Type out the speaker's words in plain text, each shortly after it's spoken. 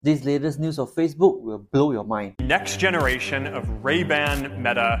This latest news of Facebook will blow your mind. Next generation of Ray-Ban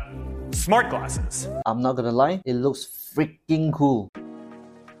Meta smart glasses. I'm not gonna lie, it looks freaking cool.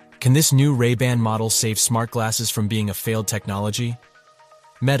 Can this new Ray-Ban model save smart glasses from being a failed technology?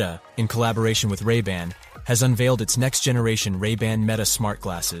 Meta, in collaboration with Ray-Ban, has unveiled its next-generation Ray-Ban Meta smart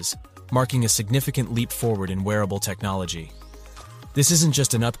glasses, marking a significant leap forward in wearable technology. This isn't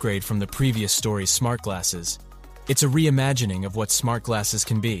just an upgrade from the previous story's smart glasses. It's a reimagining of what smart glasses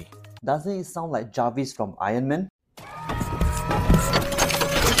can be. Doesn't it sound like Jarvis from Iron Man?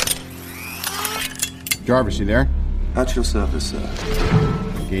 Jarvis, you there? At your service,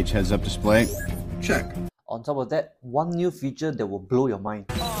 sir. Gauge heads-up display. Check. On top of that, one new feature that will blow your mind.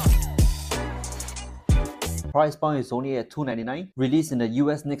 Price point is only at $299. Released in the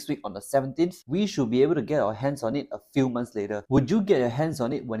US next week on the 17th. We should be able to get our hands on it a few months later. Would you get your hands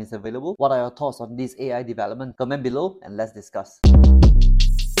on it when it's available? What are your thoughts on this AI development? Comment below and let's discuss.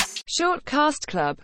 Shortcast Club.